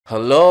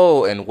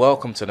Hello and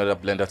welcome to another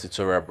Blender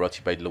tutorial brought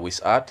to you by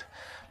Louis Art.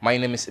 My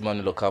name is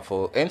Emmanuel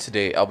Okafo and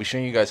today I'll be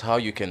showing you guys how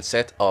you can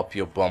set up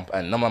your bump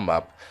and normal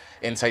map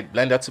inside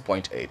Blender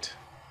 2.8.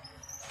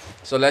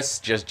 So let's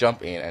just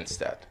jump in and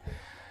start.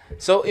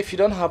 So if you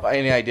don't have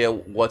any idea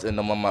what a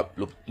normal map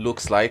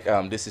looks like,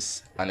 this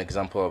is an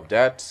example of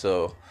that.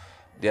 So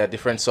there are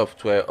different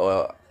software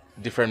or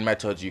different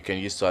methods you can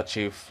use to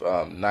achieve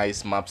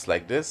nice maps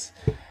like this.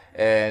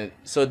 And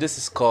so this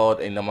is called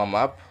a normal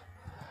map.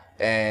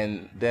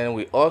 And then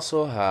we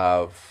also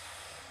have,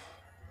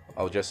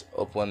 I'll just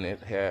open it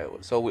here.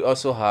 So we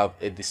also have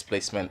a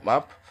displacement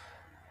map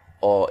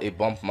or a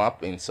bump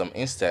map in some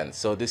instance.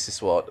 So this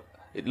is what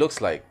it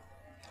looks like.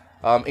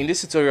 In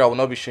this tutorial, I will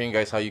not be showing you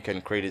guys how you can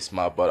create this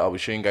map, but I'll be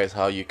showing you guys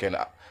how you can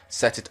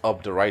set it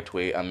up the right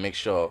way and make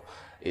sure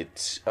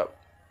it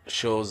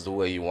shows the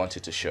way you want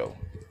it to show.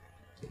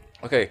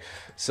 Okay,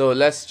 so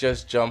let's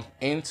just jump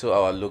into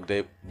our look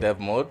dev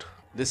mode.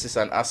 This is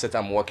an asset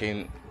I'm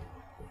working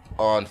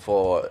on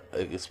for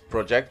this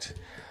project.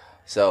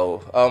 So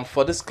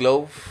for this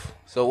glove,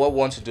 so what we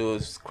want to do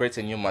is create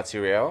a new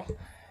material,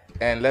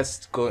 and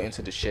let's go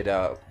into the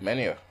shader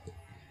menu,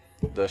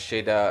 the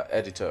shader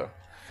editor,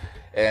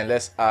 and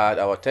let's add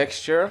our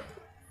texture,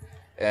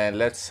 and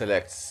let's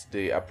select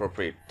the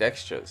appropriate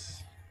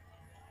textures.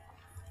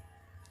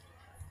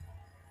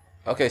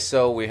 Okay,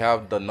 so we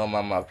have the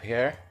normal map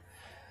here.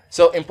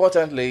 So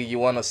importantly, you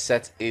want to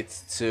set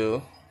it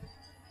to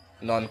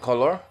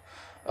non-color.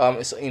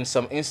 So in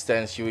some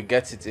instance you will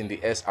get it in the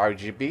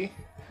sRGB,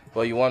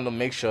 but you want to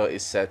make sure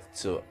it's set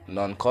to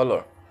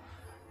non-color.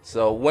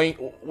 So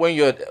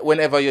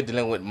whenever you're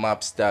dealing with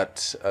maps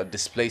that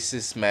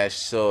displaces mesh,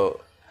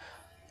 so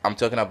I'm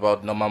talking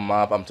about normal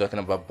map, I'm talking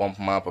about bump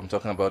map, I'm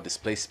talking about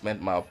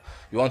displacement map,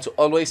 you want to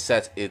always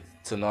set it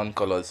to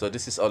non-color. So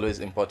this is always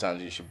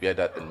important, you should bear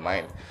that in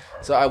mind.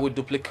 So I will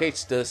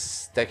duplicate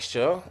this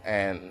texture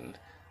and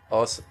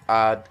also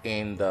add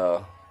in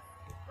the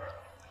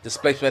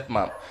displacement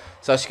map.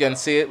 So as you can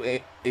see,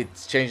 it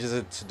changes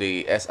it to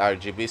the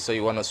sRGB, so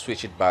you want to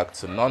switch it back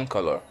to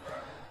non-color.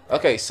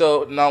 Okay,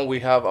 so now we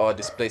have our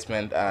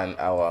displacement and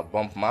our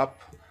bump map,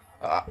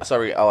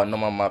 our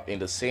normal map in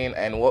the scene,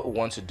 and what we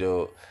want to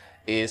do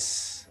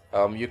is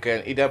you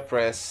can either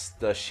press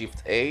the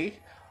Shift A,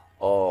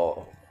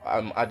 or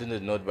I'm adding the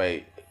node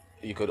by,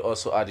 you could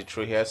also add it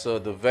through here. So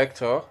the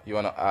vector, you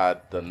want to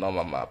add the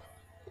normal map.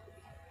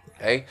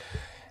 Okay,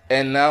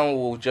 and now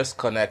we'll just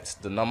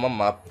connect the normal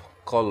map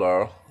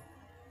color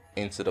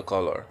into the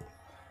color.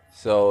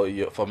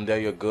 So from there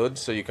you're good.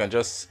 So you can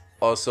just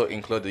also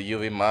include the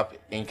UV map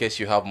in case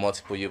you have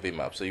multiple UV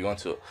maps. So you want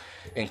to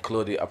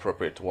include the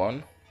appropriate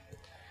one,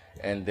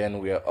 and then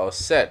we are all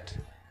set.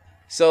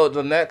 So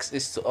the next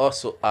is to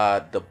also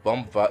add the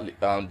bump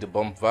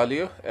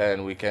value,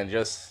 and we can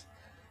just,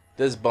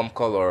 this bump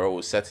color,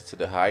 will set it to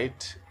the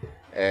height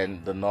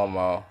and the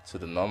normal to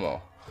the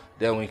normal.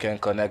 Then we can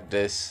connect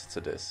this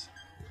to this.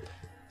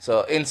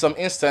 So in some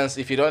instance,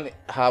 if you don't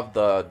have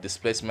the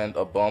displacement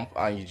or bump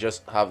and you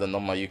just have the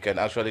normal, you can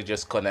actually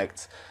just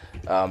connect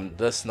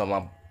this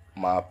normal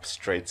map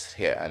straight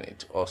here, and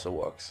it also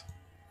works.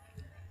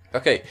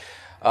 Okay,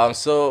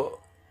 so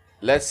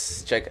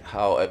let's check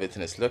how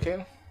everything is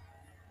looking.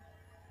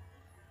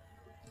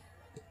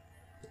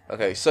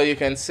 Okay, so you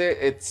can see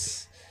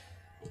it's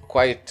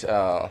quite,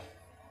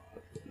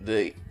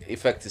 the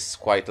effect is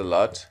quite a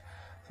lot.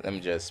 Let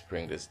me just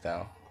bring this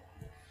down.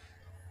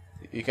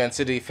 You can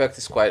see the effect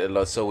is quite a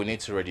lot, so we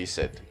need to reduce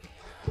it.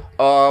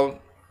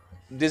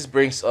 This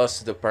brings us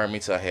to the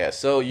parameter here.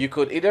 So you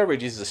could either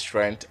reduce the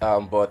strength,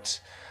 but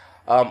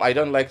I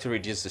don't like to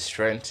reduce the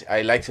strength.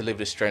 I like to leave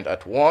the strength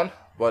at 1,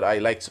 but I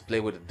like to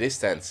play with the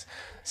distance.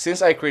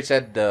 Since I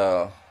created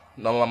the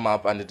normal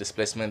map and the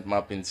displacement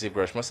map in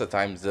ZBrush, most of the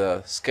times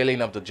the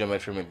scaling of the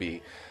geometry may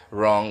be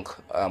wrong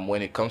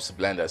when it comes to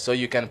Blender. So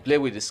you can play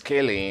with the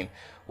scaling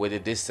with the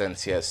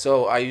distance here.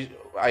 So I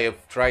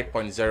have tried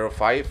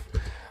 0.05.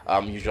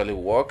 Usually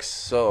works.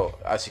 So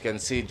as you can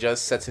see,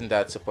 just setting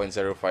that to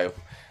 0.05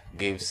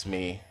 gives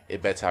me a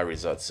better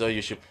result. So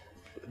you should,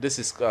 this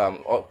is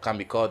can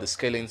be called the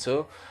scaling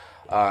tool,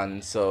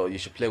 and so you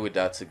should play with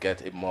that to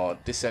get a more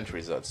decent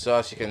result. So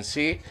as you can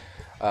see,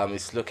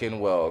 it's looking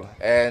well.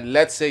 And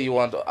let's say you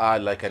want to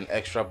add like an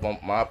extra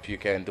bump map, you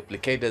can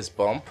duplicate this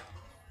bump,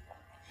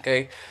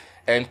 okay,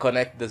 and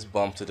connect this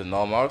bump to the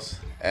normals,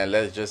 and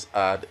let's just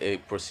add a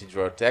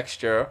procedural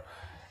texture.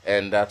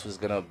 And that was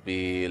gonna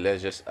be,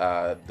 let's just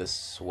add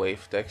this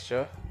wave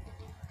texture.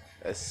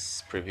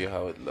 Let's preview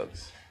how it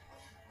looks.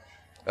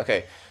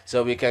 Okay,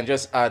 so we can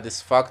just add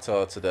this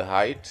factor to the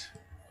height,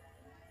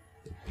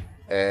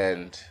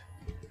 and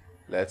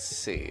let's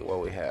see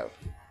what we have.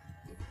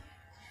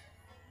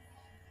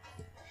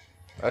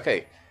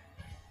 Okay,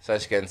 so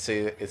as you can see,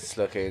 it's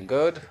looking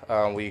good.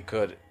 We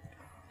could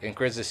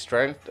increase the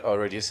strength or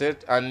reduce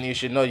it, and you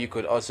should know you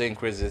could also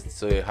increase it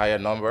to a higher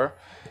number.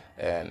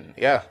 And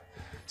yeah,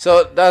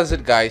 so that's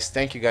it guys.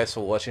 Thank you guys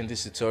for watching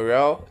this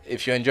tutorial.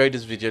 If you enjoyed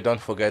this video, don't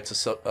forget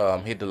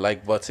to hit the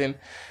like button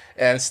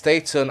And stay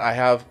tuned, I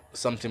have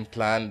something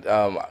planned.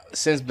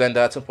 Since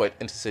Blender 2.8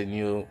 is a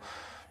new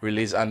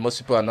release and most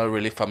people are not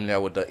really familiar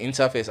with the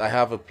interface, I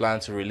have a plan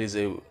to release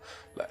a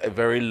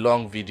very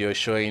long video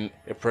showing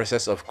a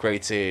process of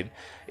creating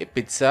a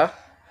pizza.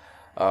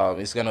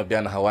 It's gonna be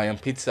an Hawaiian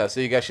pizza, so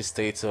you guys should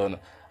stay tuned.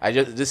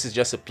 This is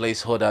just a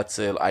placeholder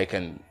till I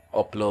can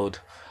upload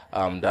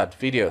that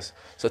videos.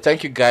 So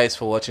thank you guys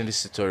for watching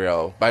this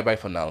tutorial. Bye bye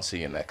for now,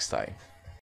 see you next time.